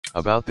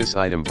About this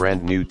item: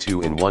 brand new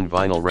 2-in-1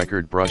 vinyl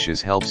record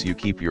brushes helps you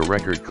keep your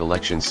record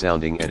collection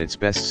sounding at its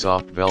best.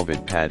 Soft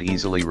velvet pad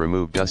easily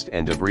remove dust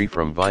and debris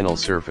from vinyl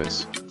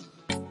surface.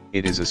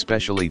 It is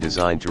especially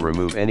designed to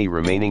remove any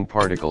remaining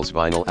particles.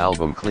 Vinyl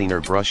album cleaner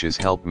brushes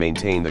help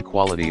maintain the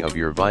quality of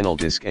your vinyl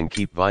disc and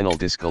keep vinyl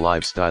disc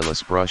alive.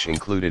 Stylus brush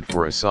included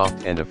for a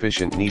soft and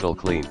efficient needle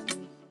clean.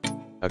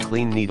 A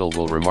clean needle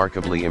will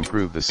remarkably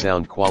improve the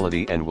sound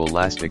quality and will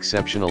last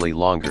exceptionally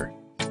longer.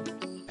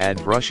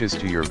 Add brushes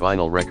to your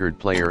vinyl record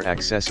player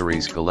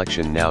accessories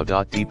collection now.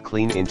 Deep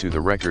clean into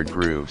the record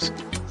grooves.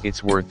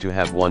 It's worth to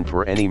have one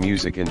for any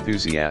music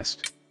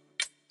enthusiast.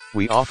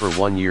 We offer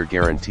 1-year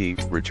guarantee,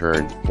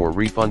 return, or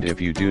refund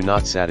if you do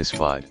not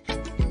satisfied.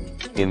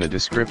 In the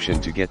description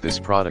to get this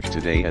product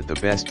today at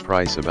the best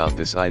price. About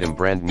this item: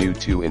 brand new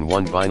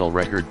 2-in-1 vinyl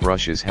record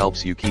brushes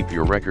helps you keep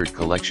your record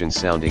collection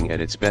sounding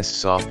at its best.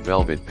 Soft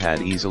velvet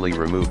pad easily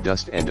remove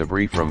dust and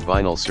debris from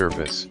vinyl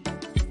surface.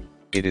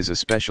 It is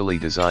especially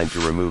designed to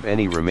remove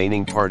any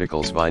remaining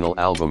particles. Vinyl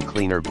album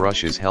cleaner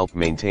brushes help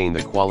maintain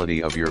the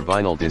quality of your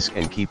vinyl disc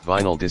and keep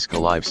vinyl disc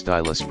alive.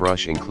 Stylus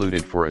brush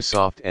included for a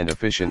soft and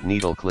efficient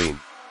needle clean.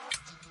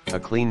 A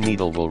clean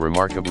needle will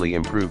remarkably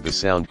improve the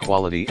sound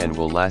quality and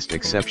will last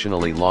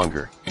exceptionally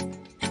longer.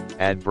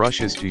 Add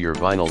brushes to your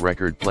vinyl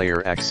record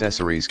player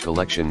accessories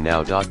collection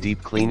now.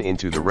 Deep clean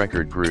into the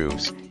record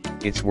grooves.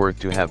 It's worth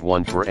to have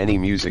one for any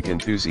music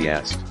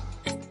enthusiast.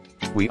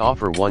 We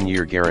offer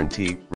 1-year guarantee,